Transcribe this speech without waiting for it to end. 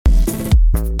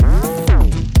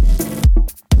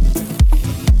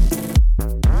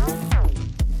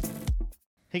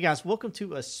Hey guys, welcome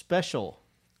to a special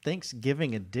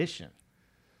Thanksgiving edition,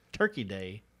 Turkey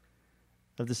Day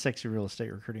of the Sexy Real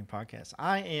Estate Recruiting Podcast.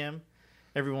 I am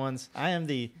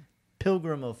the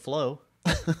Pilgrim of Flow.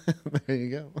 There you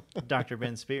go. Dr.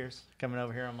 Ben Spears, coming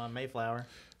over here on my Mayflower.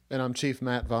 And I'm Chief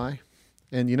Matt Vi.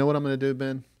 And you know what I'm going to do,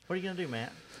 Ben? What are you going to do,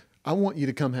 Matt? I want you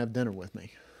to come have dinner with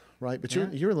me, right? But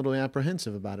you're a little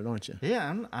apprehensive about it, aren't you?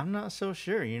 Yeah, I'm not so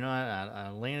sure. You know, I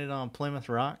landed on Plymouth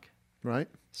Rock. Right.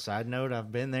 Side note,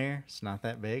 I've been there. It's not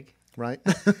that big. Right.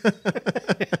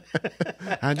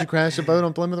 How'd you crash a boat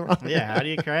on Plymouth Rock? Yeah, how do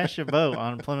you crash a boat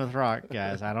on Plymouth Rock,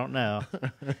 guys? I don't know.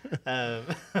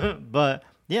 But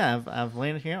yeah, I've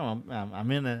landed here.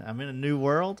 I'm in a new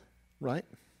world. Right.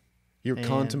 You're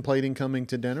contemplating coming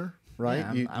to dinner,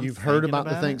 right? Yeah, You've heard about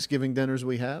the Thanksgiving dinners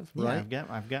we have, right? Yeah,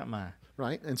 I've got my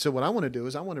right. And so what I want to do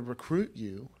is I want to recruit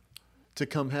you to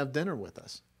come have dinner with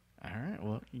us. All right.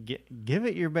 Well, give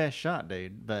it your best shot,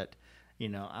 dude. But you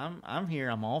know, I'm here.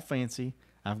 I'm all fancy.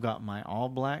 I've got my all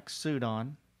black suit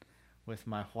on, with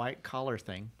my white collar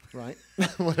thing. Right.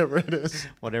 Whatever it is.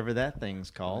 Whatever that thing's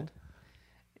called.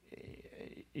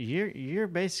 Right. You're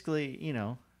basically, you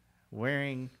know,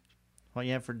 wearing what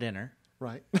you have for dinner.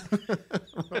 Right.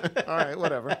 Right. All right.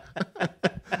 Whatever.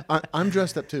 I'm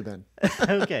dressed up too, Ben.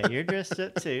 Okay, you're dressed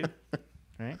up too.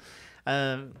 Right.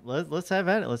 Let's have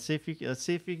at it. Let's see if you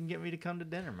can get me to come to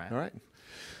dinner, Matt. All right.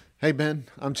 Hey Ben,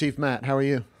 I'm Chief Matt. How are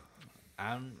you?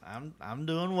 I'm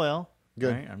doing well.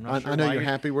 Good. Right? I'm not sure I know you're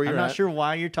happy where you're at. I'm not sure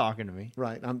why you're talking to me.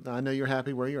 Right. I know you're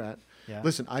happy where you're at. Yeah.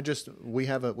 Listen, we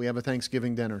have a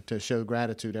Thanksgiving dinner to show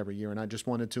gratitude every year, and I just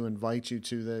wanted to invite you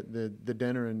to the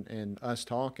dinner and us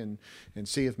talk and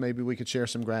see if maybe we could share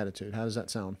some gratitude. How does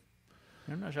that sound?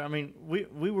 I'm not sure. I mean,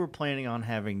 we were planning on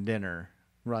having dinner.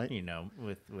 Right. You know,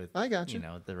 with I got you. You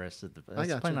know, the rest of the. I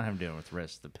got planning you. on having dinner with the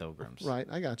rest of the pilgrims. Right.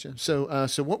 I got you. So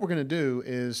what we're going to do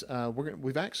is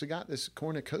we've actually got this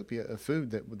cornucopia of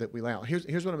food that we lay out.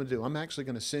 Here's what I'm going to do. I'm actually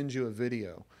going to send you a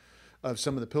video of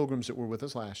some of the pilgrims that were with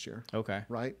us last year. Okay.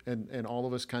 Right. And all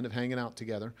of us kind of hanging out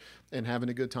together and having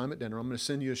a good time at dinner. I'm going to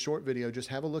send you a short video. Just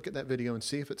have a look at that video and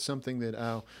see if it's something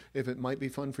that if it might be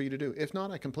fun for you to do. If not,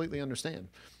 I completely understand.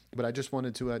 But I just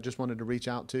wanted to reach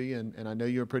out to you, and I know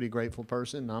you're a pretty grateful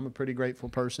person, and I'm a pretty grateful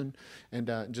person,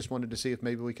 and just wanted to see if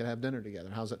maybe we could have dinner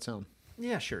together. How's that sound?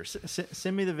 Yeah, sure.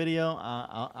 Send me the video.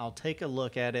 I'll take a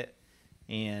look at it,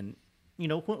 and you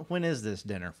know, when is this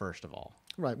dinner? First of all,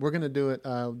 right. We're going to do it.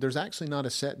 There's actually not a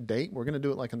set date. We're going to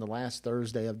do it like on the last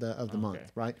Thursday of the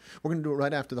month. Right. We're going to do it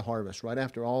right after the harvest, right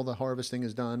after all the harvesting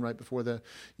is done, right before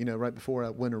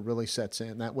winter really sets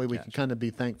in. That way we can kind of be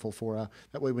thankful for.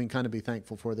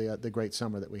 The great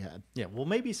summer that we had. Yeah. Well,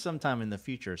 maybe sometime in the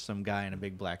future, some guy in a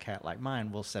big black hat like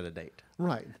mine will set a date.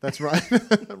 Right. That's right.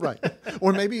 Right.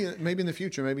 Or maybe in the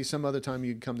future, maybe some other time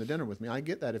you can come to dinner with me. I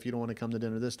get that if you don't want to come to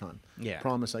dinner this time. Yeah.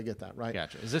 Promise I get that. Right.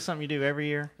 Gotcha. Is this something you do every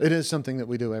year? It is something that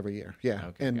we do every year. Yeah.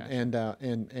 Okay, gotcha.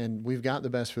 And we've got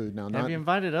the best food now. Have you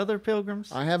invited other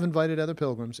pilgrims? I have invited other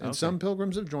pilgrims, and some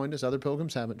pilgrims have joined us. Other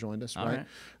pilgrims haven't joined us. Right.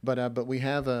 But we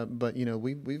have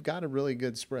we've got a really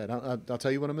good spread. I'll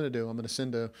tell you what I'm going to do. I'm going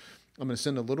to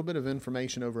send a little bit of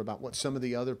information over about what some of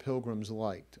the other pilgrims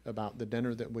liked about the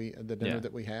dinner that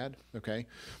we had. Okay,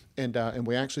 and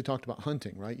we actually talked about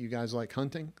hunting. Right, you guys like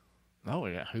hunting? Oh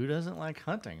yeah, who doesn't like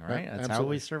hunting? Right, that's absolutely. how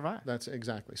we survive. That's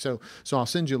exactly. So I'll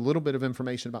send you a little bit of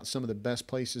information about some of the best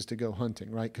places to go hunting.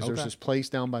 Right, because there's this place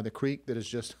down by the creek that is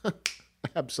just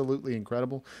absolutely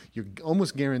incredible. You're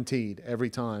almost guaranteed every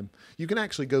time. You can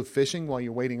actually go fishing while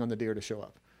you're waiting on the deer to show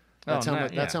up. That's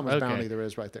how much bounty there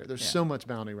is right there. There's so much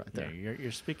bounty right there. Yeah,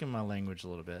 you're speaking my language a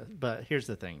little bit. But here's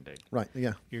the thing, dude. Right,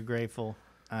 yeah. You're grateful.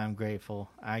 I'm grateful.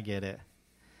 I get it.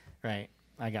 Right.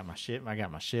 I got my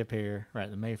ship here.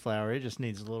 Right, the Mayflower. It just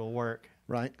needs a little work.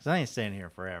 Right. Because I ain't staying here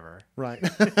forever. Right.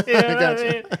 You know what I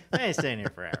mean? I ain't staying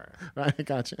here forever. Right, I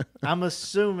gotcha. I'm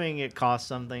assuming it costs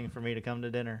something for me to come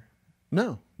to dinner.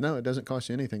 No, it doesn't cost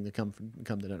you anything to come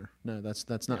to dinner. No,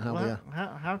 that's not how we are.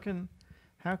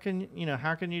 How can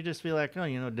you just be like, oh,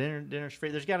 you know, dinner's free?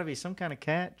 There's got to be some kind of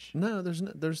catch. No,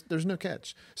 there's no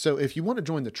catch. So if you want to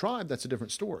join the tribe, that's a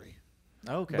different story.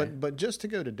 Okay. But just to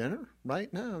go to dinner,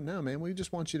 right? No, man. We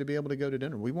just want you to be able to go to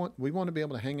dinner. We want to be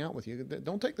able to hang out with you.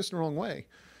 Don't take this the wrong way,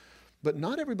 but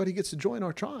not everybody gets to join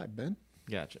our tribe, Ben.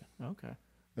 Gotcha. Okay.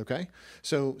 Okay.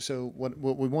 So what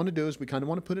we want to do is we kind of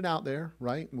want to put it out there,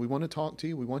 right? We want to talk to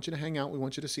you. We want you to hang out. We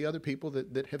want you to see other people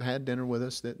that have had dinner with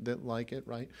us that like it,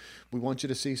 right? We want you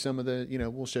to see some of the,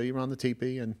 we'll show you around the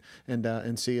teepee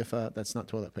and see if that's not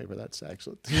toilet paper. That's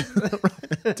actually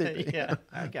teepee. Yeah,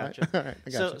 I got you. All right, I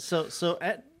got you. So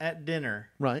at dinner,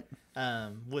 right?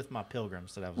 With my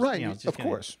pilgrims that I was, right, just of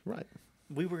course, right.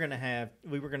 we were gonna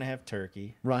have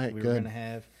turkey. Right. We good. were gonna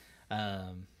have,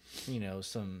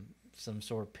 some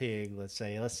sort of pig. Let's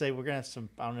say we're gonna have some.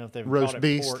 I don't know if they've Roast called it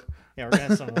beast. pork. Yeah, we're gonna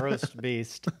have some roast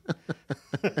beast.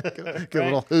 Get Right? a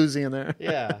little hoozy in there.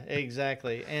 Yeah,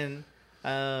 exactly. And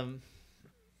a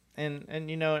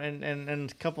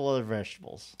couple other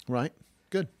vegetables. Right.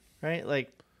 Good. Right?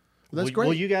 Like, That's will, great.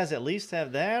 will you guys at least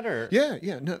have that, or?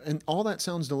 Yeah. No, and all that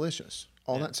sounds delicious.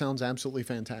 All that sounds absolutely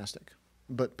fantastic.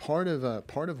 But part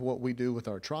of what we do with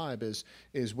our tribe is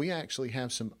we actually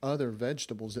have some other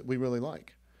vegetables that we really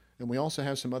like, and we also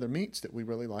have some other meats that we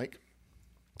really like.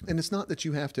 And it's not that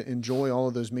you have to enjoy all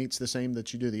of those meats the same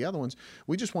that you do the other ones.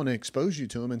 We just want to expose you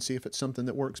to them and see if it's something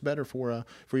that works better for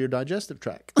your digestive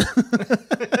tract.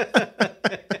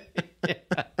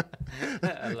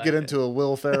 Get into a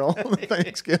Will Ferrell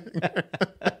Thanksgiving.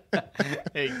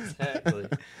 Exactly.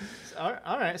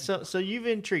 All right. So you've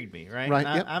intrigued me, right? Right,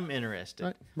 And yep. I'm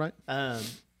interested. Right.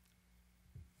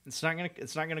 It's not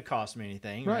gonna cost me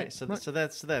anything, Right, right? So right. so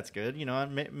that's good.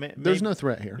 There's no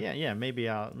threat here. Yeah. Maybe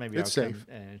I'll It's come safe.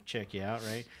 and check you out,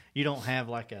 right? You don't have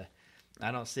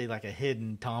I don't see like a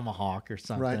hidden tomahawk or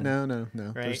something, Right. No.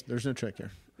 Right. There's no trick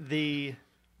here.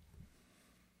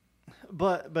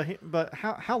 But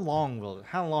how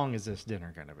long is this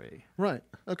dinner gonna be? Right.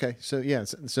 Okay. So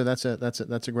yes. So that's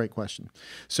a great question.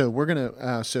 So we're gonna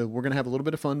have a little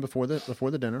bit of fun before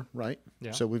the dinner, right?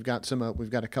 Yeah. So we've got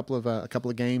a couple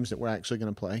of games that we're actually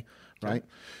going to play, right?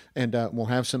 And we'll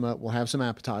have some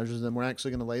appetizers. And then we're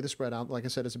actually going to lay the spread out. Like I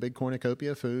said, it's a big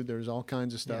cornucopia of food. There's all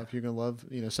kinds of stuff you're going to love.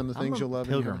 Some of the things you'll love.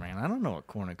 Pilgrim, man. I don't know what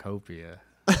cornucopia.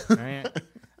 Right?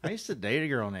 I used to date a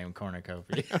girl named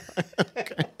Cornucopia.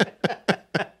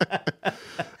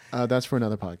 That's for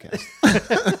another podcast.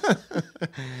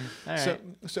 All right.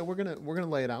 So we're gonna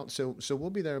lay it out. So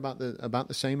we'll be there about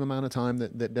the same amount of time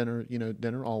that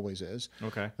dinner always is.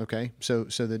 Okay. Okay. So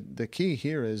the key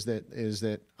here is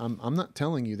that I'm not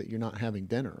telling you that you're not having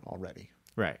dinner already.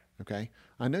 Right. Okay.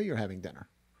 I know you're having dinner,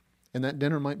 and that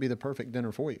dinner might be the perfect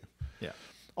dinner for you. Yeah.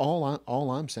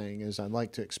 All I'm saying is I'd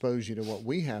like to expose you to what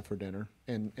we have for dinner,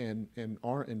 and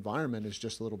our environment is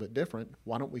just a little bit different.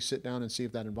 Why don't we sit down and see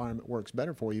if that environment works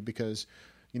better for you? Because,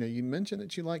 you mentioned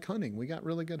that you like hunting. We got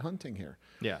really good hunting here.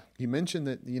 Yeah. You mentioned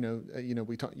that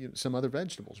we talked some other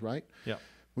vegetables, right? Yeah.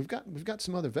 We've got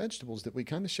some other vegetables that we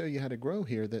kind of show you how to grow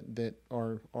here that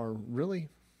are really.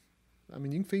 I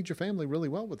mean, you can feed your family really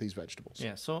well with these vegetables.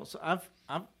 Yeah. So I've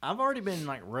already been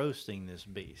like roasting this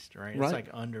beast, right? It's like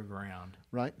underground.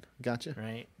 Right. Gotcha.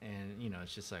 Right. And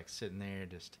it's just like sitting there,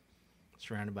 just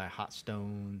surrounded by hot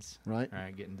stones. Right.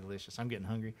 Right. Getting delicious. I'm getting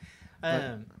hungry.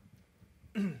 Right.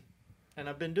 And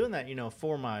I've been doing that,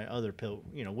 for my other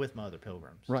with my other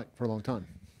pilgrims. Right. For a long time.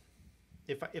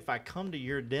 If I come to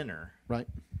your dinner. Right.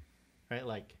 Right.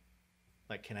 Like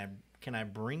can I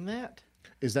bring that?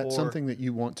 Is that something that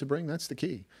you want to bring? That's the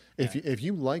key. If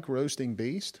you like roasting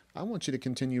beast, I want you to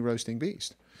continue roasting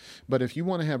beast. But if you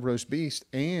want to have roast beast,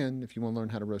 and if you want to learn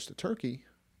how to roast a turkey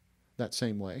that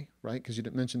same way, right? Because you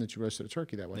didn't mention that you roasted a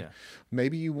turkey that way. Yeah.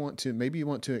 Maybe you want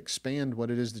to expand what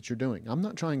it is that you're doing. I'm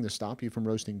not trying to stop you from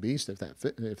roasting beast if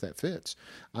that fits.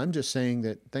 I'm just saying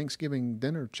that Thanksgiving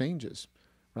dinner changes,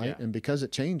 right? Yeah. And because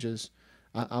it changes,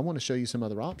 I want to show you some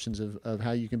other options of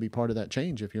how you can be part of that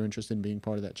change if you're interested in being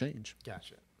part of that change.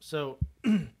 Gotcha. So,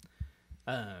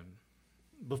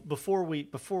 before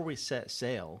we set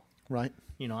sail, right?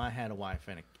 I had a wife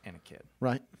and a kid.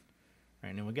 Right. Right.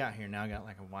 And then we got here. Now I got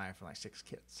like a wife and like 6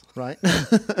 kids. Right.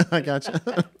 I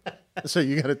gotcha. So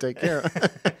you got to take care of.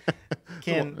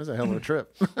 That's a hell of a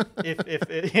trip.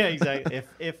 Yeah, exactly.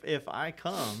 If I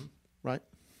come, right?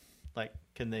 Like,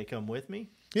 can they come with me?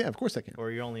 Yeah, of course they can. Or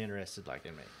are you only interested like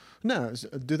in me? No.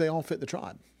 Do they all fit the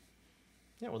tribe?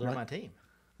 Yeah, well, they're my team.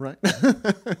 Right.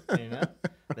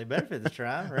 They better fit the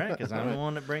tribe, right? Because I'm the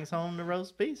one that brings home the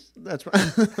roast beef. That's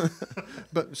right.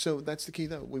 But so that's the key,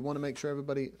 though. We want to make sure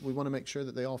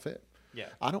that they all fit. Yeah.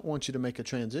 I don't want you to make a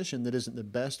transition that isn't the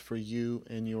best for you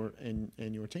and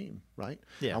your team, right?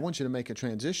 Yeah. I want you to make a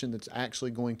transition that's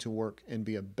actually going to work and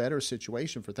be a better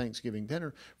situation for Thanksgiving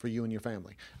dinner for you and your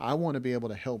family. I want to be able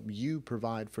to help you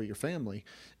provide for your family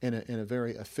in a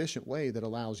very efficient way that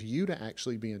allows you to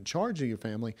actually be in charge of your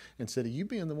family instead of you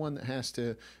being the one that has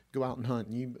to go out and hunt,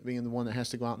 and you being the one that has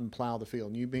to go out and plow the field,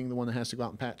 and you being the one that has to go out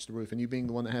and patch the roof, and you being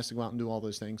the one that has to go out and do all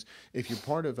those things. If you're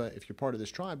part of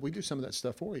this tribe, we do some of that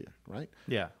stuff for you, right?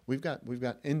 Yeah. We've got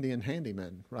Indian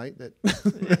handymen, right, that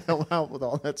help out with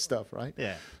all that stuff, right?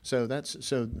 Yeah. So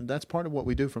that's part of what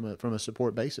we do from a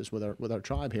support basis with our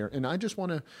tribe here. And I just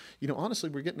want to, honestly,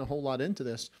 we're getting a whole lot into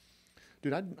this,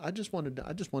 dude. I just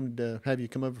wanted to have you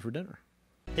come over for dinner.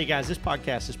 Hey guys, this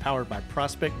podcast is powered by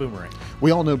Prospect Boomerang.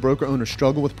 We all know broker owners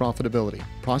struggle with profitability.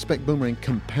 Prospect Boomerang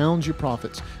compounds your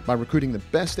profits by recruiting the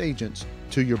best agents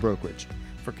to your brokerage.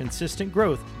 For consistent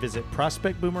growth, visit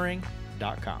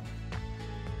prospectboomerang.com.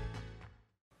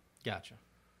 Gotcha.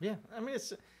 Yeah, I mean,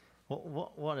 it's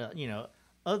what you know,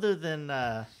 other than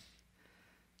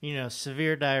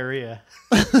severe diarrhea.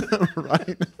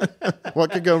 Right.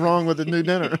 What could go wrong with a new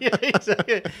dinner? Yeah,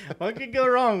 exactly. What could go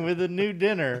wrong with a new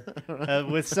dinner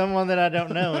with someone that I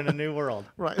don't know in a new world?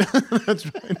 Right. That's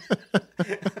right.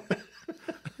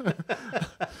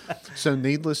 So,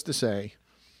 needless to say,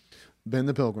 Ben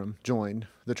the Pilgrim joined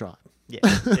the tribe. Yeah,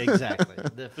 exactly.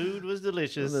 The food was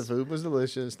delicious.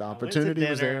 The opportunity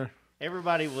was there.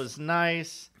 Everybody was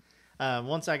nice.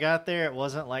 Once I got there, it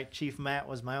wasn't like Chief Matt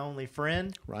was my only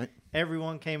friend. Right.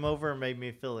 Everyone came over and made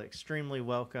me feel extremely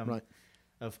welcome. Right.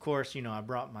 Of course, I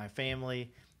brought my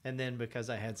family, and then because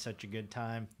I had such a good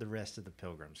time, the rest of the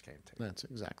pilgrims came too. That's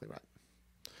exactly right.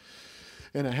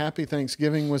 And a happy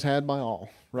Thanksgiving was had by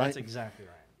all, right? That's exactly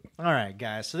right. All right,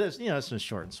 guys. So this was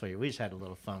short and sweet. We just had a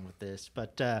little fun with this,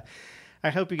 but I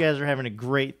hope you guys are having a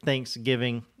great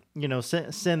Thanksgiving.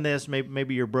 Send this.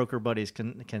 Maybe your broker buddies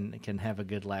can have a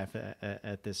good laugh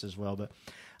at this as well. But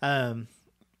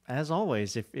as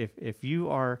always, if you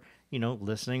are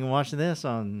listening and watching this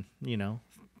on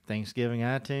Thanksgiving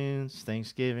iTunes,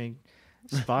 Thanksgiving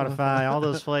Spotify, all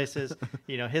those places,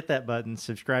 hit that button,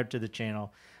 subscribe to the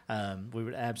channel. We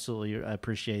would absolutely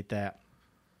appreciate that.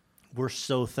 We're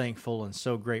so thankful and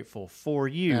so grateful for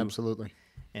you. Absolutely.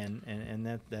 And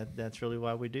that's really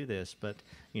why we do this. But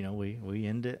we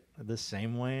end it the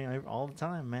same way all the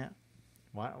time, Matt.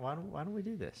 Why do we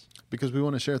do this? Because we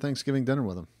want to share Thanksgiving dinner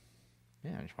with them.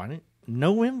 Yeah.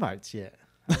 No invites yet.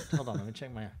 Hold on, let me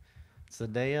check my. It's the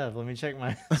day of. Let me check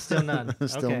my. Still none.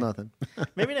 Still nothing.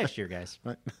 Maybe next year, guys.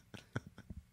 Right.